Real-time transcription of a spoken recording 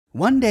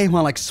One day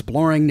while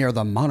exploring near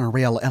the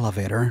monorail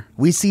elevator,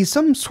 we see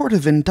some sort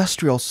of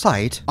industrial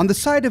site on the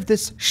side of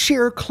this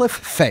sheer cliff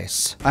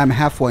face. I'm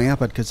halfway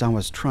up it because I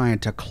was trying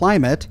to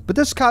climb it, but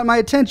this caught my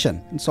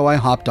attention, and so I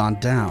hopped on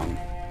down.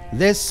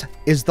 This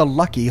is the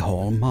Lucky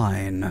Hole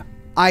Mine.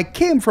 I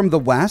came from the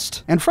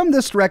west, and from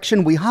this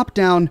direction we hop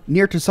down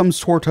near to some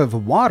sort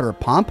of water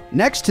pump.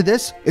 Next to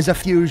this is a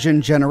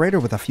fusion generator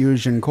with a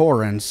fusion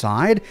core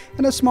inside,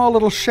 and a small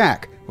little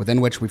shack,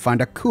 within which we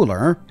find a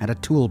cooler and a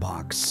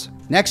toolbox.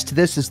 Next to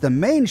this is the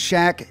main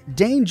shack,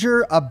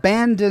 Danger,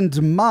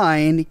 Abandoned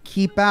Mine,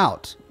 Keep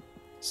Out.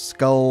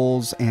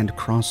 Skulls and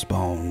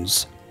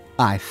crossbones.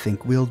 I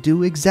think we'll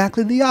do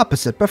exactly the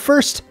opposite, but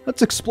first,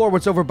 let's explore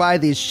what's over by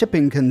these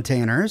shipping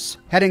containers.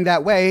 Heading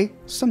that way,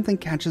 something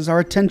catches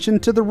our attention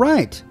to the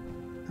right.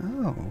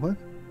 Oh, what?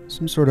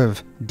 Some sort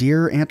of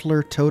deer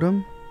antler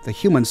totem? The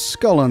human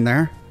skull in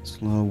there. It's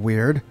a little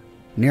weird.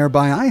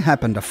 Nearby, I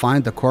happen to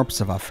find the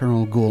corpse of a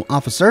feral ghoul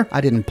officer. I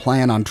didn't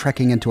plan on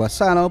trekking into a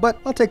silo, but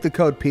I'll take the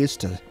code piece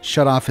to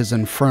shut off his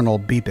infernal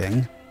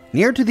beeping.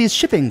 Near to these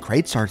shipping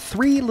crates are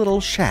 3 little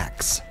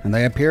shacks, and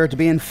they appear to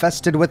be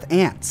infested with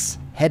ants.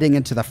 Heading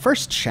into the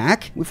first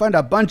shack, we find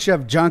a bunch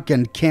of junk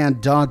and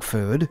canned dog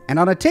food, and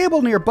on a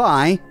table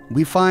nearby,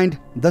 we find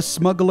the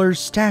smuggler's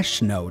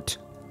stash note.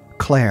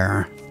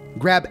 Claire.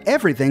 Grab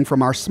everything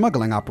from our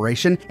smuggling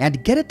operation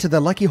and get it to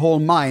the Lucky Hole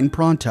Mine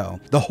pronto.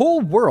 The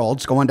whole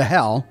world's going to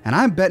hell, and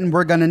I'm betting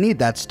we're gonna need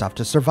that stuff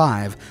to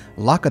survive.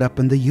 Lock it up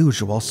in the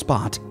usual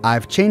spot.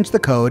 I've changed the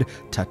code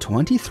to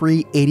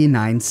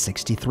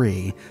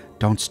 238963.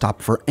 Don't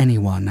stop for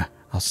anyone.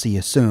 I'll see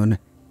you soon,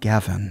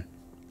 Gavin.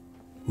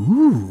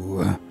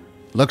 Ooh.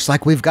 Looks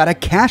like we've got a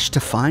cache to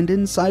find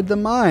inside the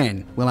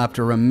mine. We'll have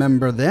to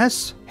remember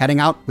this. Heading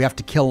out, we have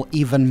to kill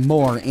even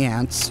more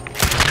ants.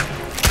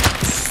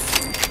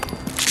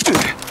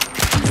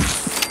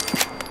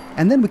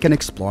 And then we can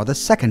explore the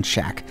second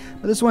shack,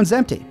 but this one's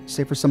empty,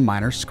 save for some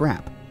minor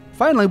scrap.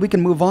 Finally, we can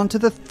move on to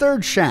the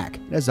third shack.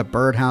 There's a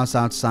birdhouse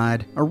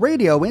outside, a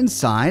radio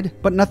inside,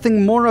 but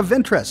nothing more of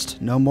interest,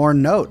 no more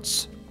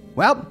notes.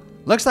 Well,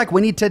 looks like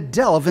we need to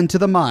delve into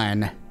the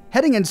mine.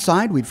 Heading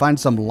inside, we find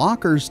some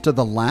lockers to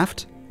the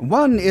left.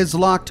 One is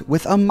locked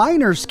with a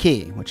miner's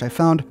key, which I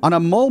found on a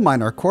mole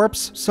miner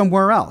corpse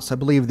somewhere else. I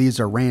believe these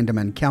are random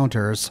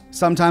encounters.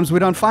 Sometimes we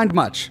don't find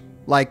much,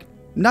 like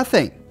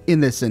nothing in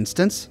this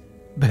instance.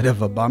 Bit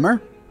of a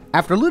bummer.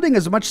 After looting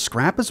as much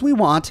scrap as we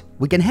want,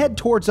 we can head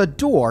towards a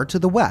door to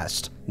the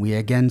west. We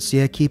again see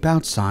a keep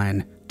out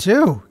sign.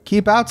 2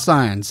 keep out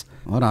signs.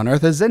 What on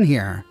earth is in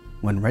here?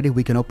 When ready,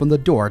 we can open the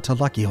door to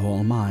Lucky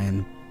Hole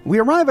Mine. We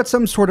arrive at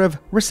some sort of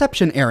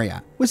reception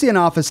area. We see an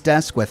office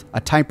desk with a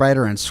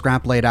typewriter and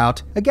scrap laid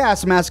out, a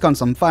gas mask on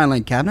some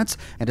filing cabinets,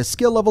 and a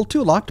skill level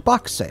 2 locked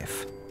box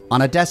safe.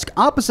 On a desk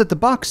opposite the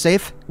box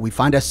safe, we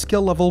find a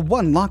skill level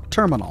 1 locked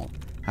terminal.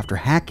 After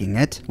hacking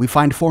it, we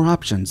find 4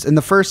 options. In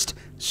the first,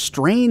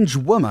 strange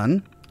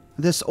woman.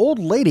 This old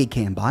lady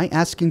came by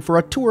asking for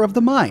a tour of the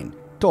mine.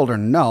 Told her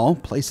no,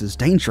 place is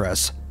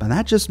dangerous, but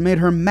that just made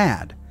her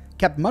mad.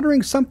 Kept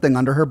muttering something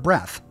under her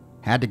breath.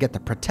 Had to get the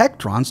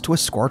Protectrons to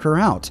escort her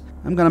out.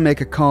 I'm gonna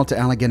make a call to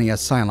Allegheny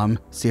Asylum,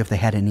 see if they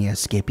had any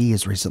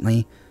escapees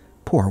recently.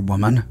 Poor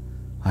woman.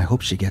 I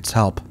hope she gets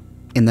help.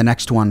 In the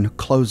next one,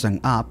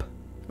 closing up,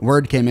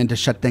 word came in to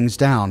shut things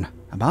down.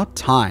 About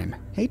time.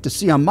 Hate to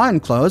see a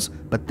mine close,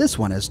 but this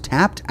one is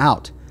tapped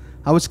out.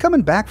 I was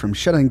coming back from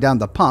shutting down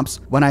the pumps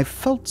when I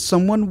felt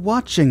someone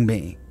watching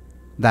me.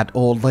 That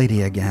old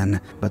lady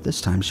again, but this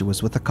time she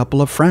was with a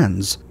couple of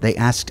friends. They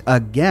asked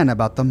again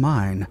about the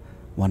mine.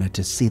 Wanted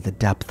to see the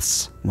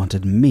depths.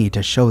 Wanted me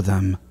to show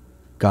them.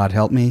 God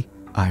help me,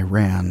 I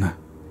ran.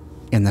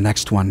 In the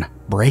next one,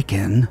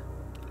 break-in.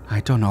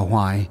 I don't know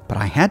why, but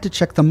I had to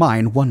check the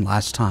mine one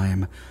last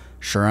time.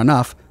 Sure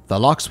enough, the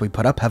locks we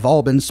put up have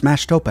all been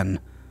smashed open.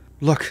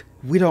 Look,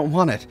 we don't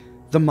want it.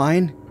 The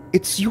mine,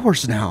 it's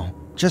yours now.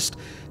 Just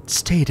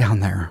stay down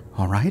there,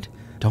 all right?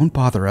 Don't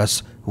bother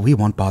us. We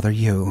won't bother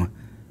you.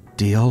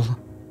 Deal?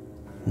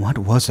 What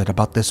was it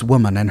about this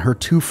woman and her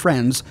 2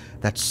 friends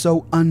that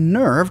so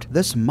unnerved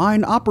this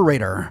mine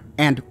operator?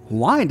 And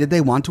why did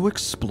they want to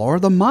explore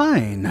the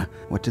mine?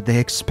 What did they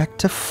expect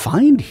to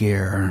find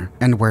here?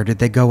 And where did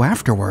they go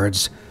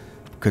afterwards?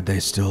 Could they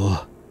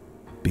still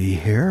be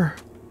here?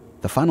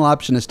 The final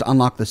option is to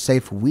unlock the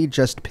safe we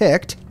just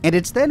picked, and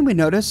it's then we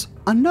notice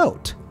a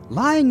note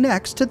lying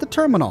next to the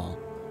terminal.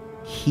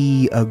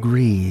 He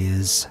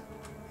agrees.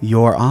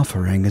 Your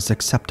offering is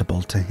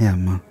acceptable to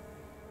him.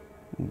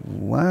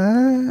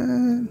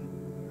 What?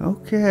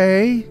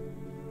 Okay.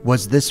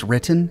 Was this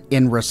written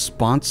in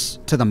response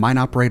to the mine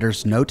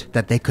operator's note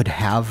that they could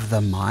have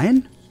the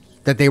mine?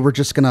 That they were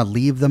just gonna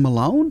leave them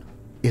alone?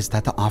 Is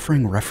that the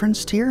offering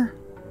referenced here?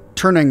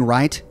 Turning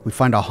right, we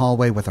find a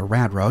hallway with a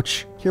rad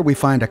roach. Here we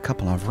find a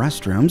couple of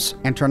restrooms,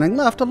 and turning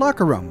left, a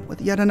locker room with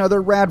yet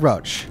another rad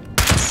roach.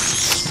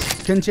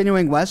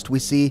 Continuing west, we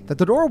see that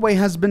the doorway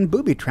has been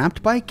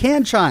booby-trapped by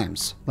can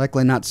chimes.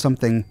 Likely not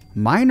something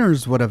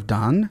miners would have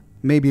done.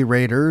 Maybe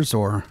raiders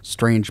or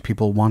strange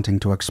people wanting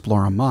to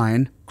explore a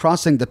mine.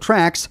 Crossing the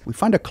tracks, we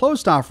find a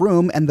closed-off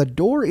room and the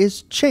door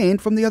is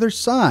chained from the other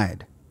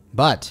side.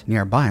 But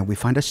nearby, we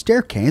find a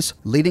staircase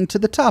leading to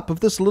the top of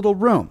this little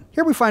room.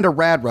 Here we find a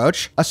rad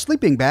roach, a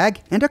sleeping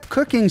bag, and a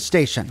cooking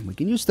station. We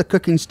can use the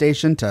cooking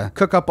station to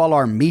cook up all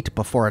our meat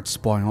before it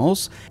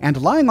spoils.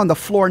 And lying on the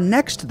floor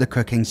next to the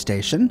cooking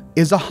station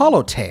is a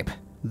holotape,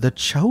 The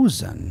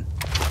Chosen.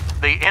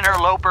 The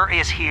interloper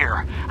is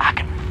here. I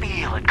can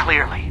feel it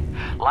clearly.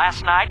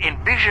 Last night,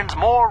 in visions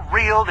more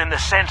real than the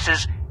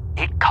senses,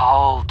 it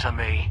called to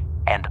me,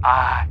 and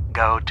I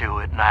go to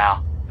it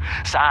now.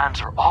 Signs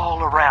are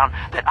all around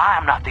that I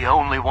am not the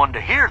only one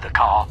to hear the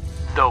call,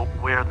 though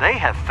where they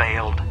have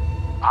failed,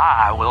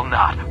 I will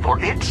not,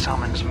 for it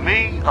summons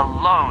me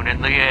alone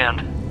in the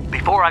end.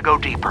 Before I go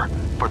deeper,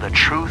 for the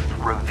truth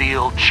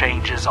revealed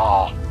changes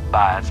all.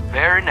 By its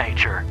very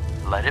nature,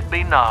 let it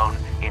be known,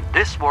 in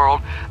this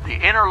world, the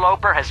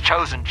interloper has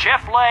chosen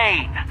Jeff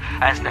Lane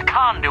as the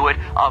conduit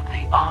of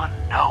the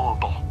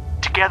unknowable.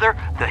 Together,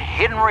 the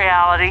hidden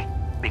reality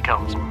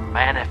becomes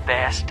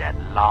manifest at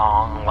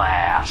long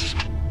last.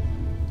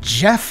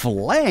 Jeff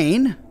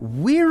Lane?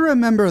 We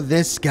remember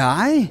this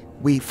guy.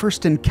 We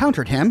first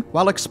encountered him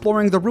while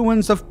exploring the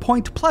ruins of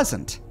Point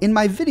Pleasant in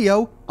my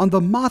video on the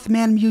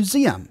Mothman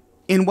Museum.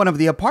 In one of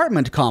the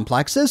apartment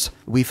complexes,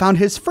 we found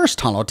his first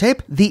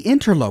holotape, The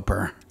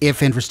Interloper.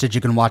 If interested,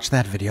 you can watch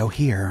that video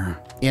here.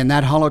 In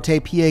that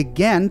holotape, he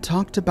again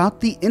talked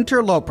about the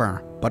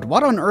interloper. But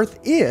what on earth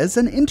is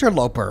an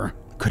interloper?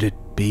 Could it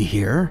be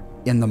here,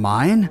 in the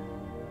mine?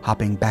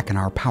 Hopping back in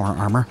our power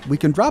armor, we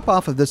can drop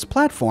off of this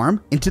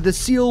platform into the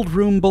sealed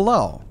room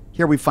below.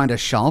 Here we find a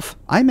shelf.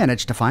 I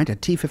managed to find a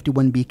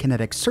T-51B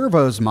kinetic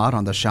servos mod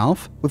on the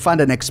shelf. We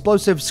find an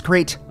explosives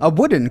crate, a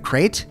wooden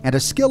crate, and a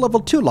skill level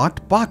 2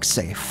 locked box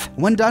safe.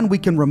 When done, we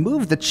can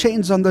remove the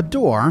chains on the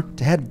door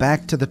to head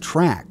back to the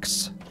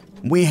tracks.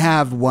 We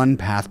have one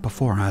path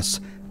before us,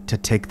 to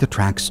take the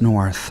tracks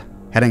north.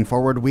 Heading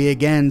forward, we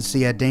again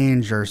see a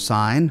danger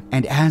sign,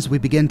 and as we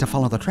begin to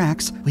follow the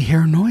tracks, we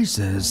hear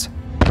noises.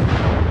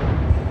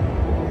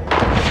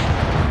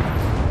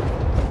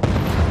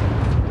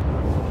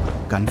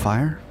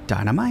 Gunfire?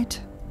 Dynamite?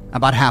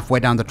 About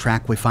halfway down the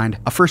track, we find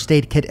a first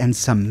aid kit and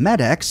some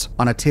medics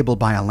on a table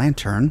by a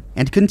lantern,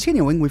 and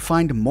continuing, we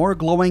find more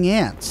glowing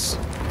ants.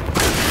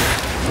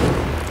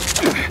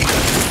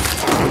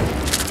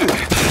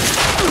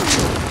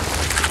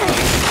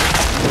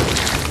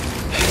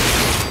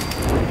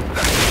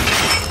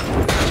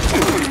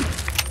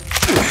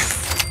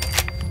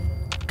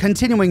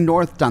 Continuing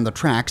north down the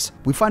tracks,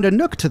 we find a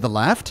nook to the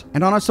left,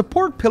 and on a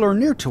support pillar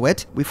near to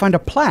it, we find a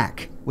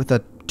plaque with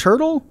a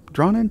turtle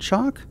drawn in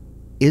chalk?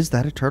 Is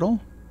that a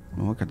turtle?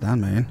 Well, what could that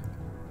mean?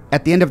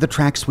 At the end of the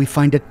tracks, we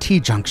find a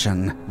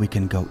T-junction. We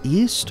can go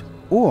east,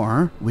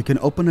 or we can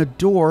open a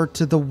door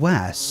to the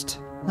west.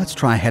 Let's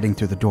try heading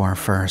through the door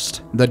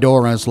first. The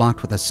door is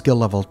locked with a skill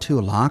level 2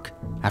 lock.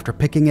 After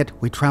picking it,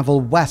 we travel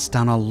west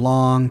down a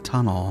long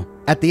tunnel.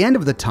 At the end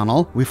of the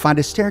tunnel, we find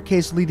a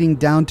staircase leading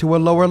down to a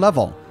lower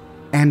level,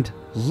 and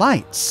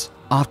lights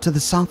off to the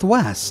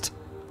southwest.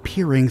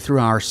 Peering through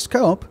our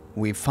scope,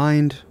 we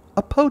find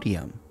a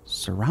podium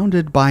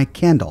surrounded by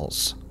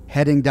candles.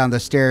 Heading down the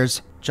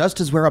stairs,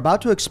 just as we're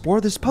about to explore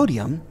this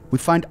podium, we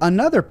find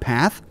another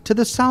path to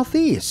the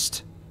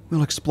southeast.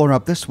 We'll explore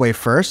up this way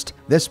first.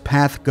 This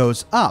path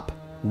goes up,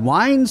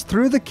 winds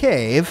through the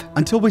cave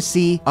until we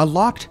see a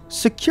locked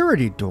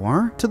security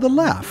door to the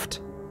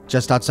left.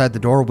 Just outside the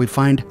door, we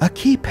find a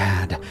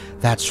keypad.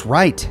 That's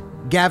right.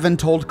 Gavin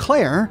told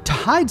Claire to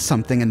hide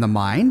something in the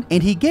mine,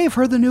 and he gave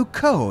her the new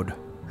code.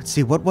 Let's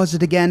see, what was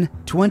it again?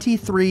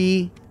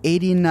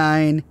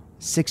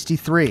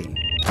 238963.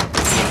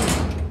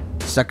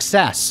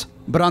 Success.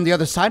 But on the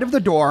other side of the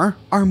door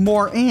are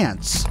more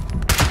ants.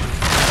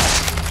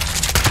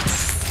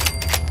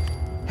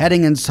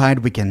 Heading inside,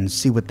 we can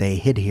see what they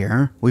hid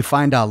here. We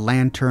find a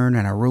lantern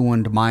and a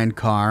ruined mine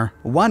car,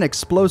 one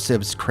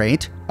explosives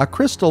crate, a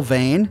crystal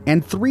vein,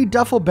 and 3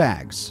 duffel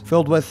bags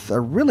filled with a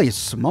really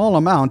small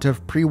amount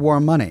of pre-war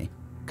money.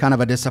 Kind of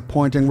a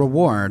disappointing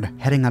reward.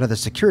 Heading out of the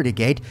security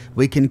gate,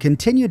 we can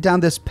continue down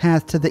this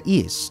path to the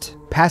east.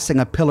 Passing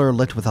a pillar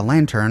lit with a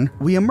lantern,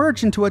 we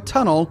emerge into a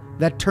tunnel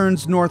that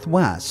turns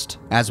northwest.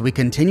 As we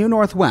continue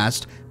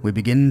northwest, we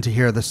begin to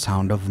hear the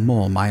sound of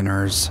mole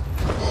miners.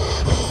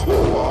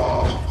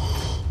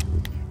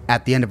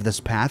 At the end of this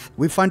path,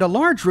 we find a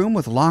large room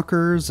with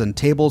lockers and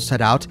tables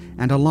set out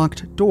and a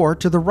locked door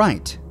to the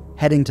right.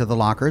 Heading to the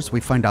lockers,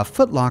 we find a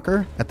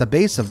footlocker at the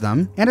base of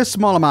them and a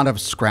small amount of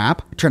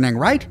scrap. Turning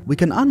right, we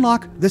can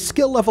unlock the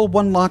skill level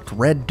 1 locked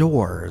red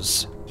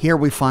doors. Here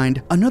we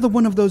find another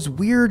one of those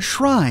weird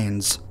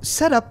shrines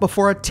set up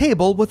before a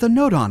table with a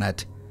note on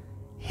it.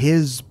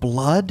 His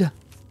blood?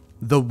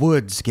 The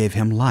woods gave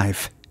him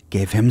life,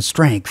 gave him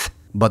strength,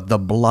 but the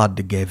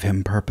blood gave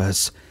him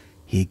purpose.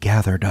 He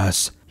gathered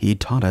us. He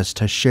taught us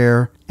to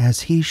share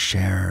as he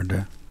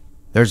shared.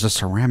 There's a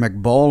ceramic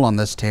bowl on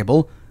this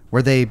table.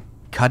 Were they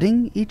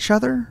cutting each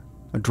other?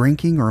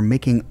 Drinking or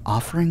making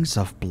offerings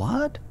of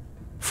blood?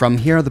 From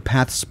here, the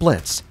path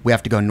splits. We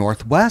have to go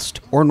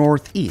northwest or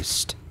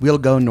northeast. We'll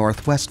go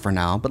northwest for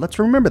now, but let's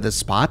remember this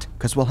spot,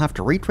 because we'll have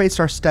to retrace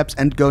our steps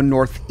and go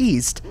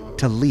northeast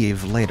to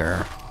leave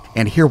later.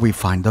 And here we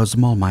find those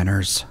mole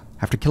miners.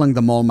 After killing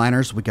the mole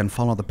miners, we can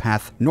follow the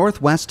path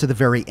northwest to the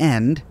very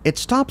end. It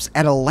stops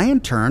at a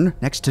lantern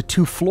next to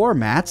 2 floor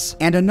mats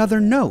and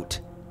another note.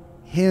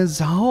 His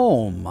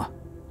home.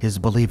 His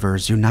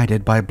believers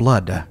united by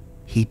blood.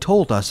 He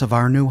told us of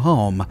our new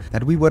home,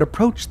 that we would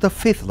approach the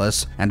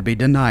faithless and be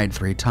denied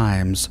 3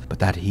 times, but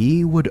that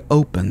he would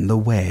open the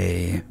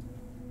way.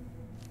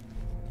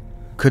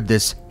 Could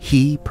this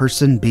he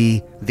person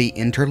be the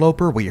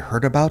interloper we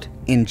heard about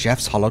in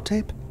Jeff's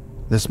holotape?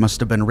 This must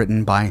have been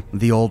written by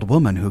the old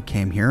woman who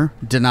came here,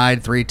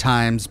 denied 3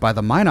 times by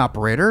the mine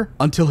operator,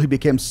 until he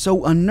became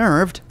so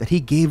unnerved that he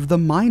gave the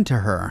mine to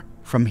her.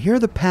 From here,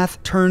 the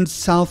path turns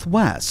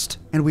southwest,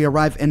 and we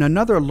arrive in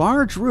another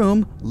large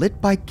room lit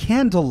by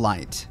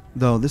candlelight,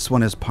 though this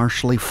one is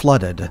partially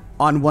flooded.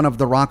 On one of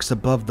the rocks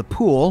above the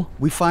pool,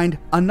 we find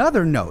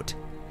another note,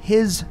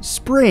 his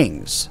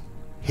springs.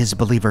 His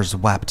believers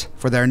wept,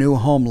 for their new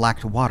home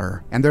lacked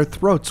water, and their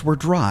throats were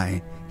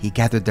dry. He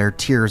gathered their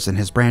tears in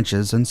his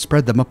branches and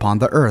spread them upon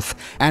the earth,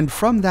 and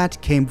from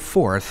that came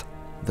forth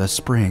the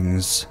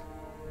springs.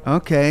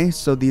 Okay,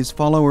 so these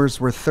followers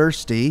were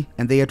thirsty,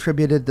 and they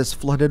attributed this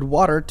flooded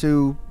water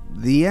to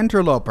the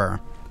interloper.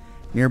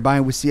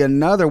 Nearby, we see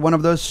another one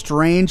of those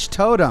strange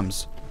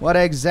totems. What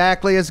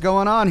exactly is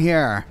going on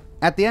here?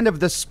 At the end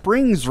of the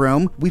springs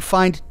room, we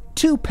find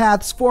 2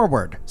 paths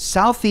forward,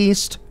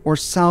 southeast or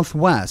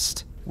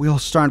southwest. We'll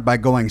start by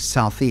going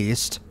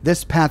southeast.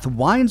 This path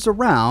winds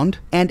around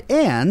and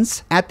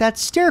ends at that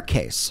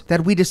staircase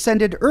that we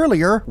descended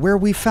earlier, where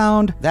we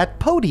found that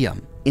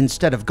podium.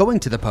 Instead of going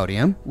to the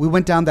podium, we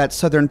went down that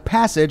southern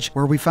passage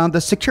where we found the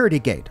security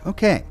gate.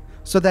 Okay,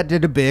 so that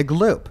did a big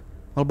loop.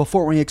 Well,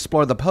 before we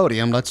explore the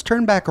podium, let's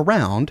turn back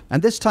around,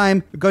 and this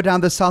time go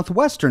down the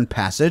southwestern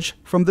passage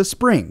from the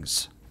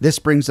springs. This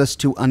brings us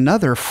to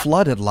another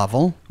flooded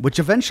level, which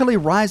eventually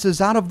rises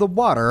out of the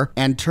water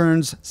and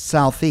turns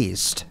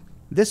southeast.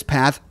 This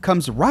path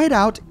comes right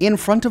out in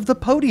front of the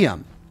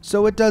podium,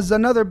 so it does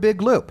another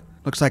big loop.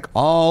 Looks like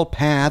all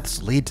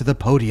paths lead to the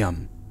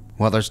podium.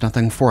 Well, there's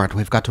nothing for it.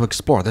 We've got to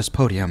explore this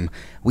podium.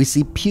 We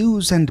see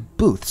pews and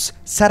booths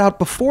set out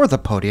before the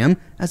podium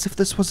as if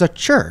this was a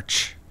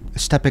church.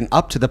 Stepping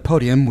up to the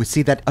podium, we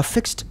see that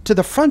affixed to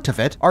the front of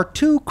it are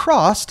 2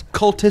 crossed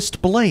cultist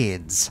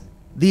blades.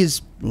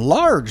 These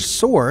large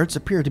swords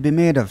appear to be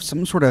made of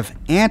some sort of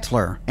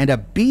antler and a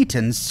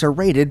beaten,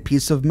 serrated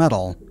piece of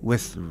metal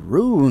with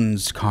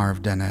runes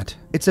carved in it.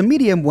 It's a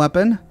medium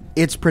weapon.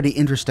 It's pretty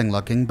interesting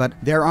looking, but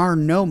there are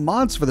no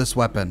mods for this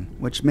weapon,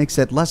 which makes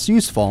it less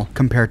useful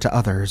compared to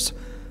others.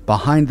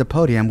 Behind the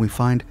podium, we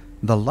find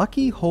the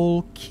lucky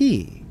hole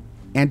key.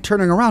 And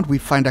turning around, we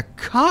find a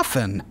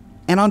coffin.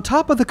 And on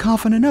top of the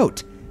coffin, a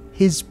note,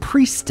 his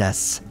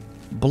priestess.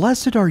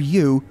 Blessed are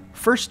you,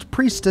 first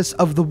priestess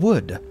of the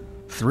wood.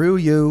 Through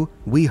you,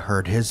 we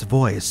heard his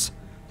voice.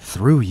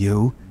 Through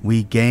you,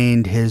 we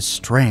gained his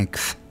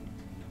strength.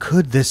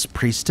 Could this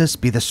priestess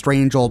be the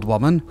strange old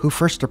woman who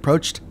first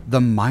approached the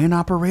mine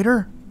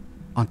operator?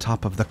 On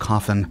top of the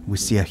coffin, we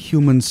see a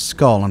human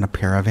skull and a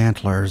pair of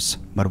antlers,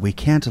 but we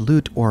can't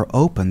loot or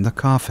open the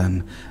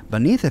coffin.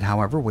 Beneath it,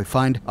 however, we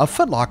find a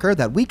footlocker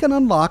that we can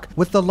unlock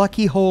with the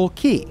lucky hole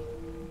key.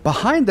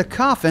 Behind the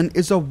coffin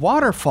is a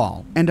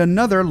waterfall and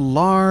another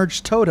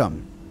large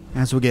totem.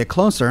 As we get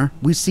closer,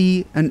 we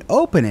see an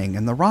opening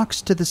in the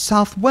rocks to the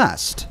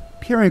southwest.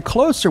 Peering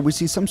closer, we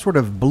see some sort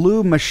of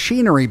blue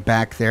machinery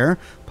back there,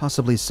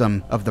 possibly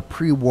some of the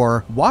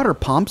pre-war water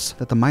pumps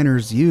that the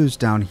miners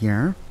used down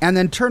here. And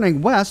then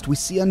turning west, we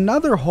see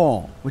another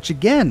hole, which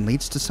again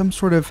leads to some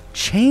sort of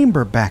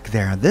chamber back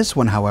there. This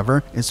one,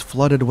 however, is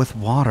flooded with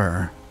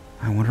water.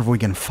 I wonder if we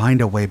can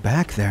find a way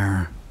back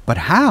there. But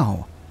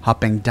how?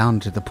 Hopping down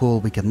to the pool,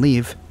 we can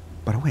leave.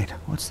 But wait,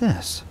 what's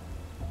this?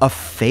 A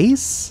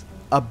face?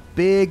 A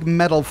big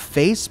metal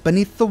face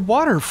beneath the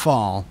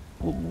waterfall.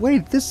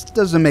 Wait, this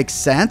doesn't make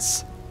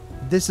sense.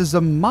 This is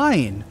a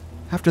mine.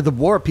 After the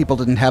war, people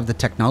didn't have the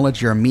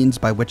technology or means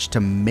by which to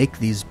make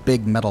these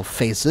big metal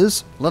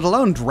faces, let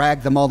alone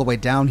drag them all the way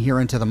down here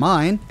into the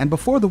mine. And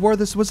before the war,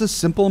 this was a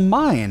simple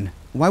mine.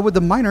 Why would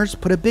the miners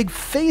put a big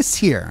face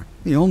here?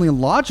 The only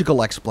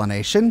logical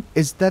explanation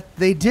is that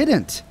they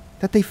didn't.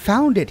 That they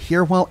found it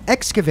here while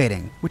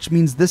excavating, which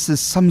means this is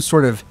some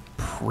sort of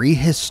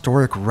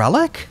prehistoric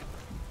relic?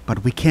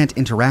 But we can't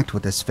interact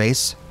with this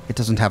face. It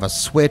doesn't have a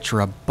switch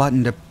or a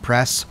button to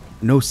press,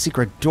 no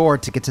secret door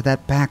to get to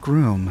that back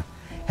room.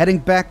 Heading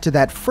back to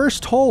that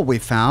first hole we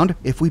found,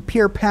 if we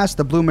peer past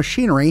the blue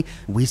machinery,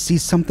 we see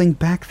something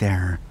back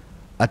there.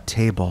 A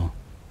table,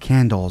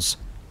 candles,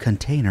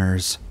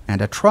 containers,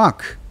 and a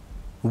truck.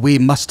 We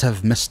must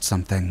have missed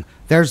something.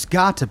 There's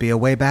got to be a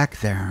way back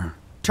there.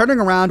 Turning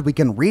around, we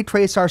can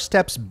retrace our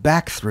steps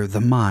back through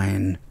the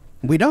mine.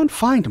 We don't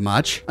find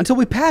much until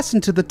we pass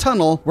into the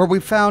tunnel where we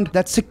found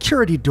that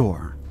security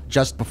door.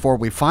 Just before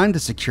we find the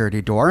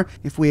security door,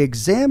 if we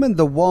examine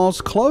the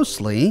walls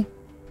closely,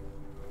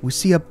 we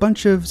see a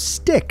bunch of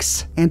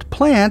sticks and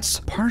plants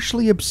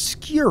partially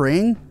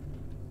obscuring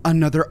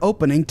another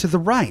opening to the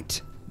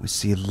right. We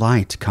see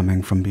light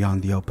coming from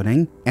beyond the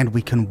opening, and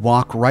we can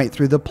walk right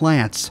through the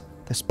plants.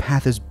 This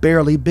path is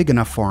barely big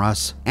enough for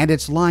us, and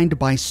it's lined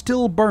by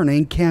still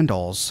burning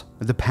candles.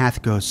 The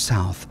path goes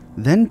south,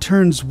 then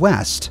turns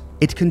west.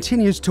 It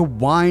continues to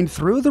wind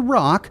through the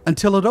rock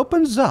until it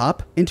opens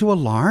up into a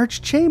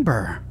large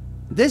chamber.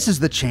 This is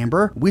the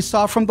chamber we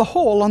saw from the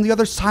hole on the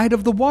other side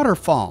of the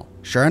waterfall.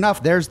 Sure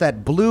enough, there's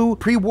that blue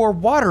pre-war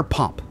water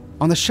pump.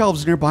 On the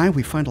shelves nearby,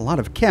 we find a lot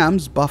of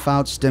chems,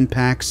 buff-out stim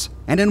packs,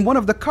 and in one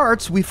of the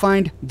carts, we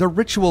find the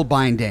ritual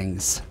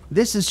bindings.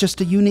 This is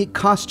just a unique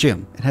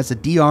costume. It has a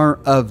DR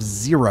of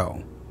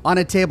 0. On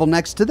a table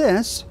next to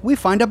this, we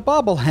find a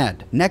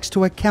bobblehead next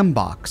to a chem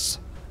box.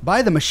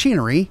 By the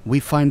machinery, we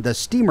find the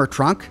steamer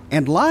trunk,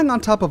 and lying on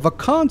top of a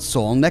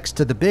console next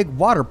to the big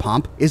water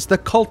pump is the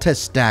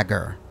cultist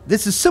dagger.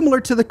 This is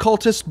similar to the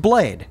cultist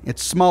blade.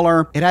 It's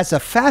smaller, it has a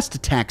fast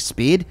attack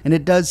speed, and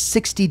it does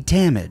 60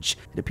 damage.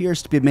 It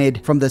appears to be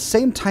made from the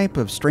same type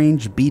of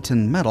strange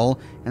beaten metal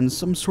and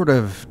some sort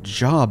of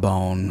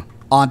jawbone.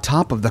 On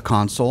top of the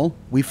console,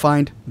 we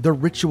find the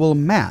ritual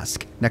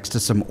mask next to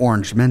some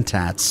orange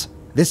mentats.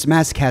 This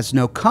mask has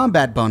no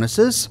combat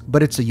bonuses,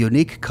 but it's a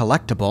unique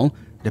collectible.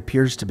 It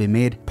appears to be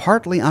made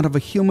partly out of a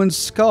human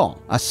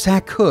skull, a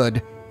sack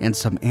hood, and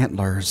some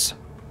antlers.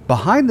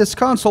 Behind this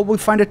console, we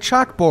find a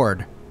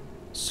chalkboard.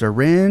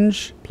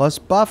 Syringe plus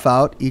buff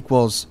out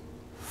equals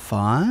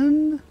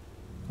fun?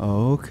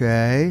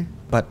 Okay.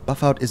 But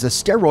buff out is a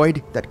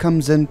steroid that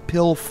comes in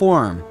pill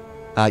form.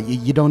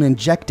 You don't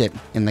inject it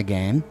in the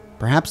game.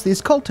 Perhaps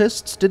these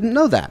cultists didn't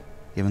know that,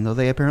 even though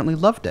they apparently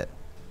loved it.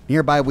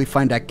 Nearby we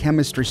find a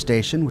chemistry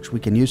station which we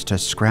can use to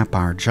scrap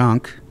our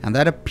junk, and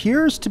that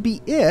appears to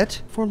be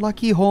it for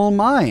Lucky Hole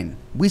Mine.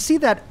 We see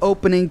that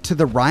opening to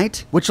the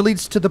right, which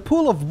leads to the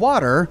pool of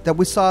water that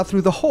we saw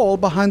through the hole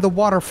behind the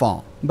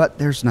waterfall, but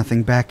there's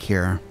nothing back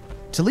here.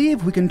 To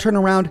leave, we can turn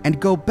around and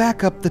go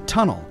back up the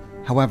tunnel.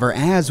 However,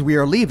 as we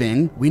are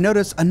leaving, we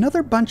notice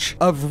another bunch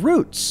of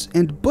roots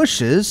and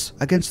bushes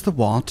against the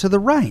wall to the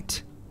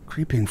right.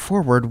 Creeping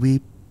forward,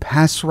 we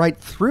pass right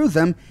through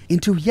them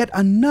into yet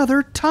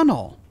another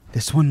tunnel.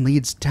 This one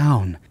leads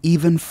down,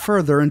 even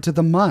further into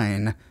the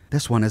mine.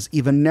 This one is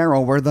even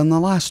narrower than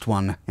the last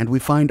one, and we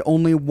find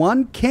only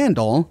one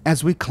candle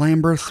as we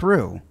clamber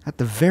through. At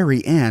the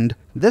very end,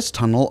 this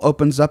tunnel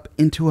opens up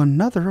into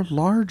another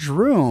large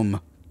room.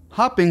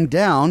 Hopping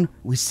down,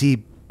 we see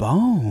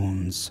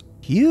bones.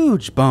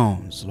 Huge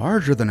bones,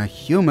 larger than a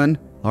human,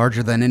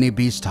 larger than any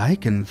beast I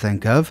can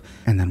think of,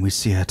 and then we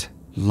see it.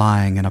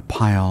 Lying in a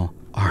pile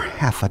are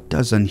half a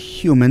dozen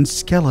human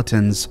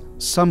skeletons,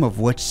 some of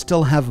which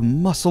still have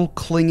muscle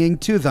clinging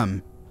to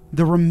them.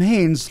 The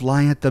remains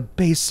lie at the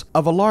base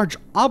of a large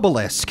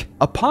obelisk,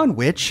 upon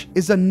which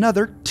is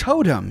another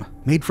totem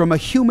made from a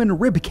human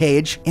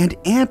ribcage and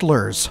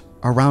antlers.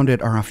 Around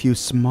it are a few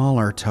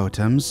smaller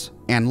totems,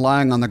 and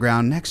lying on the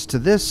ground next to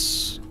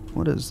this,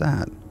 what is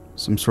that?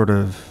 Some sort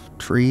of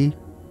tree?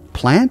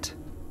 Plant?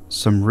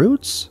 Some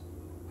roots?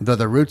 Though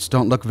the roots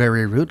don't look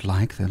very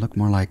root-like, they look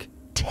more like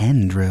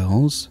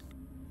tendrils.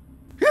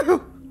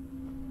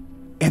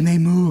 And they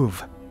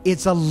move.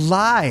 It's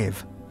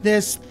alive.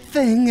 This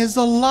thing is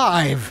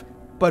alive.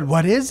 But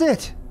what is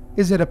it?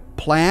 Is it a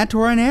plant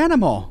or an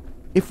animal?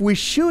 If we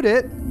shoot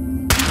it,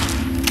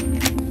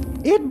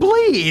 it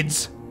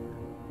bleeds.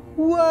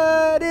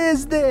 What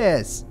is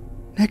this?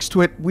 Next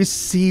to it, we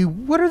see,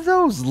 what are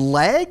those,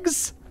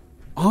 legs?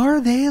 Are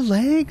they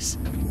legs?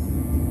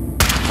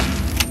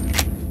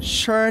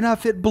 Sure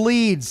enough, it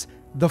bleeds.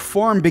 The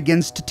form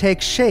begins to take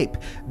shape.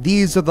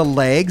 These are the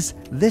legs,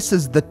 this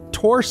is the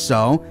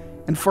torso,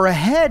 and for a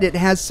head it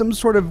has some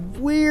sort of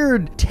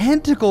weird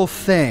tentacle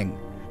thing.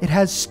 It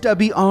has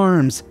stubby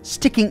arms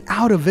sticking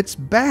out of its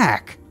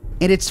back,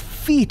 and its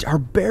feet are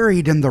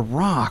buried in the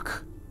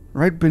rock,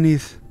 right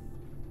beneath.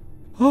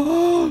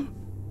 Oh,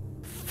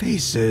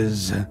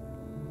 faces.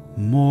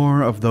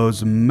 More of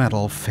those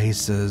metal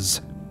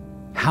faces.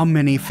 How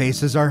many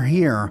faces are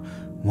here?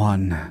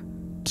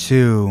 1,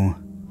 2,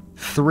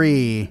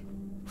 3,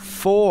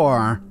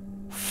 4,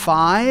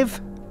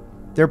 5?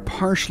 They're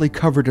partially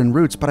covered in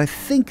roots, but I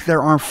think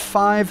there are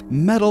 5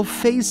 metal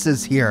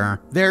faces here.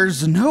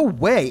 There's no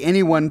way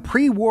anyone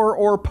pre-war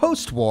or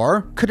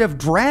post-war could have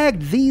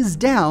dragged these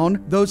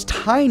down those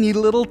tiny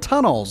little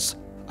tunnels.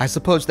 I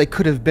suppose they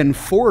could have been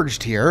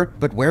forged here,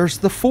 but where's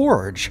the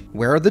forge?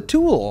 Where are the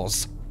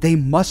tools? They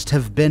must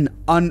have been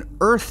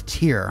unearthed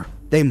here.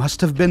 They must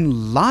have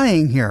been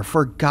lying here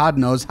for God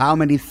knows how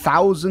many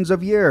thousands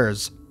of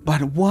years.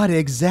 But what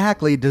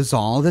exactly does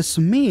all this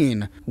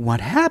mean?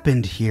 What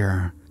happened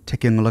here?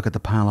 Taking a look at the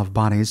pile of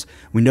bodies,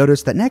 we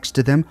notice that next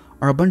to them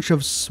are a bunch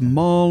of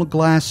small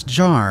glass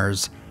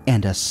jars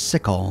and a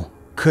sickle.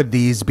 Could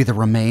these be the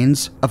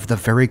remains of the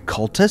very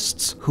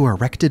cultists who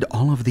erected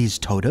all of these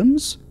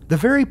totems? The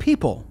very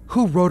people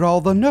who wrote all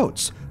the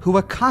notes, who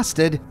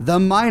accosted the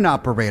mine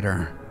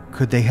operator?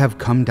 Could they have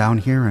come down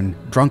here and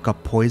drunk a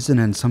poison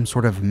in some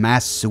sort of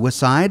mass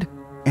suicide?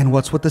 And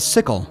what's with the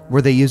sickle?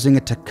 Were they using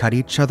it to cut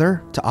each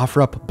other? To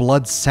offer up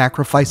blood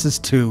sacrifices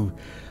to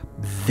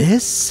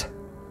this?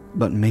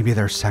 But maybe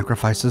their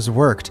sacrifices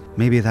worked.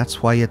 Maybe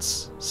that's why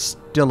it's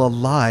still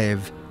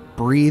alive,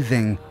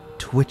 breathing,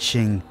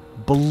 twitching,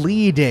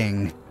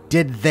 bleeding.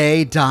 Did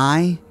they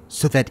die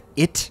so that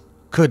it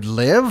could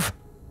live?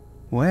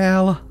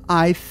 Well,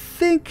 I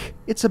think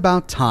it's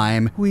about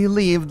time we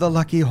leave the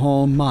Lucky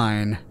Hole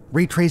Mine.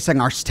 Retracing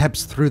our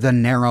steps through the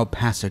narrow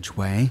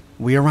passageway,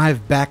 we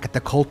arrive back at the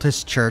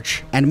cultist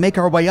church and make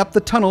our way up the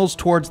tunnels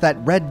towards that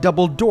red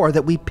double door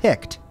that we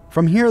picked.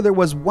 From here, there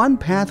was one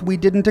path we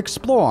didn't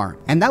explore,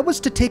 and that was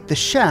to take the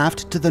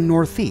shaft to the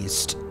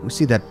northeast. We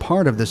see that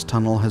part of this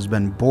tunnel has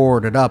been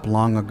boarded up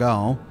long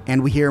ago,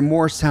 and we hear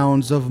more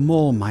sounds of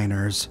mole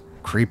miners.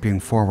 Creeping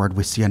forward,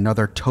 we see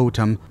another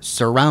totem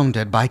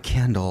surrounded by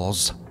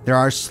candles. There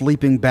are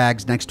sleeping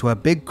bags next to a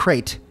big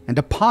crate, and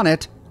upon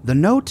it, the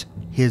note,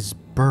 his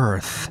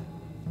birth.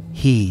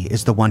 He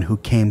is the one who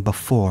came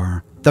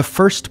before, the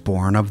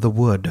firstborn of the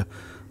wood.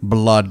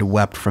 Blood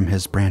wept from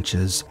his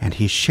branches, and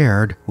he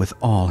shared with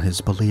all his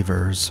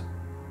believers.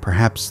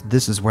 Perhaps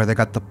this is where they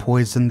got the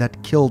poison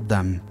that killed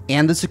them.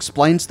 And this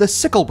explains the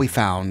sickle we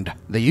found.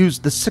 They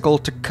used the sickle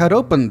to cut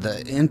open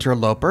the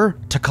interloper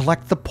to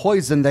collect the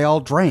poison they all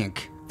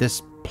drank.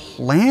 This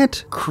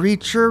plant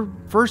creature,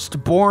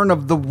 firstborn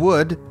of the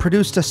wood,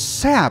 produced a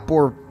sap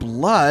or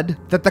blood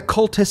that the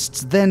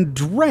cultists then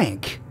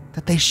drank,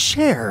 that they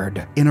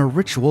shared in a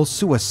ritual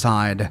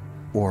suicide.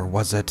 Or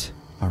was it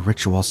a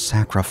ritual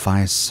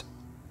sacrifice?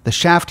 The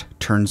shaft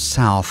turns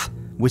south.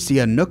 We see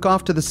a nook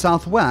off to the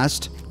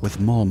southwest with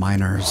mole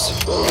miners.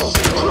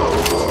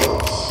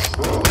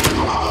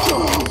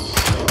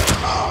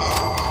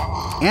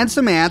 And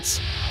some ants.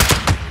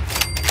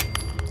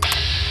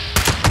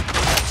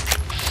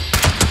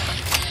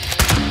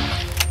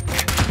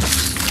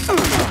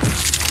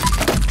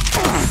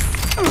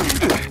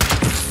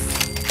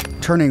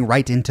 Turning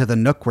right into the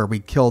nook where we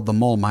killed the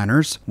mole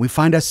miners, we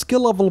find a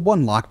skill level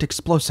 1 locked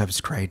explosives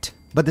crate.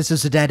 But this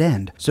is a dead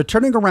end, so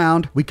turning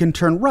around, we can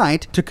turn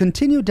right to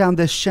continue down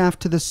this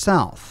shaft to the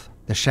south.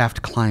 The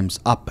shaft climbs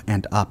up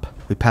and up.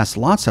 We pass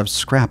lots of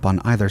scrap on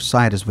either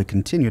side as we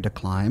continue to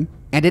climb,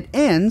 and it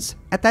ends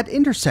at that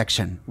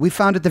intersection we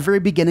found at the very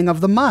beginning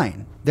of the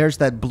mine. There's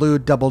that blue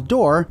double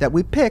door that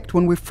we picked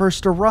when we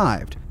first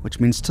arrived, which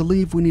means to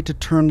leave we need to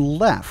turn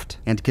left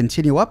and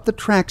continue up the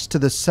tracks to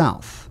the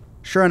south.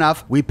 Sure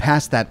enough, we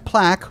pass that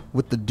plaque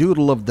with the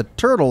doodle of the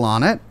turtle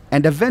on it,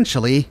 and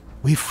eventually,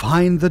 we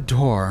find the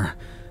door.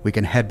 We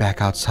can head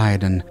back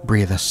outside and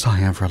breathe a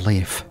sigh of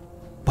relief.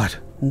 But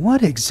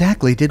what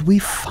exactly did we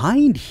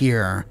find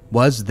here?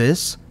 Was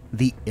this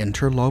the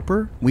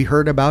interloper we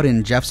heard about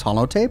in Jeff's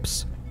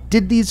holotapes?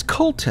 Did these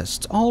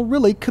cultists all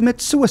really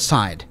commit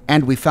suicide?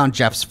 And we found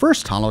Jeff's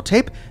first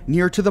holotape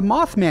near to the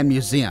Mothman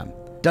Museum.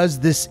 Does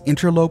this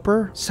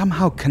interloper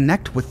somehow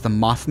connect with the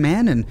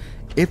Mothman, and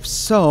if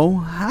so,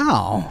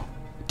 how?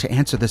 To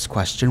answer this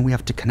question, we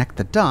have to connect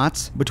the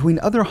dots between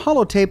other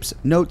holotapes,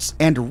 notes,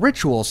 and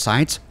ritual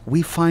sites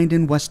we find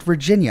in West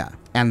Virginia,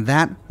 and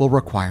that will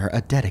require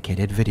a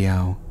dedicated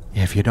video.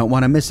 If you don't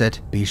want to miss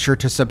it, be sure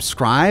to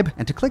subscribe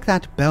and to click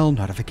that bell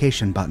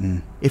notification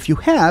button. If you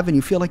have and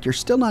you feel like you're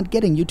still not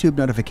getting YouTube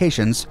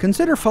notifications,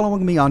 consider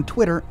following me on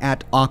Twitter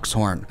at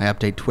Oxhorn. I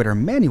update Twitter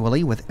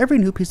manually with every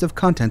new piece of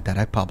content that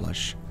I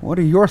publish. What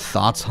are your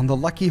thoughts on the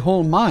Lucky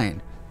Hole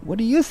Mine? What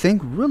do you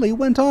think really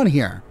went on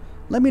here?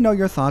 Let me know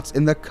your thoughts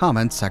in the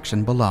comments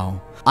section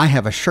below. I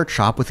have a shirt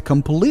shop with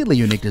completely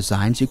unique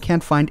designs you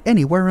can't find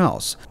anywhere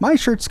else. My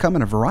shirts come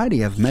in a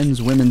variety of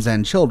men's, women's,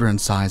 and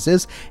children's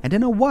sizes, and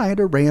in a wide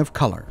array of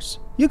colors.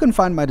 You can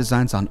find my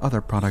designs on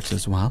other products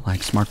as well,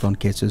 like smartphone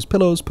cases,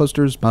 pillows,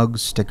 posters,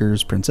 mugs,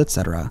 stickers, prints,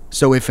 etc.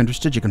 So if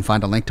interested, you can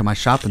find a link to my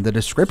shop in the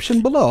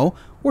description below,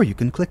 or you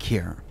can click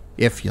here.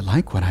 If you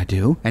like what I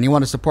do, and you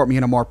want to support me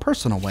in a more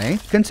personal way,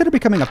 consider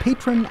becoming a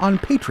patron on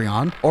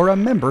Patreon or a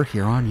member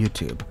here on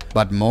YouTube.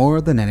 But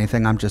more than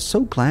anything, I'm just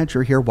so glad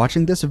you're here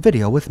watching this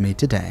video with me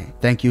today.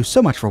 Thank you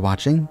so much for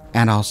watching,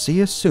 and I'll see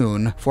you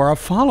soon for a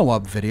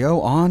follow-up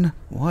video on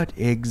what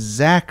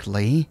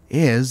exactly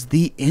is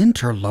the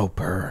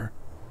interloper.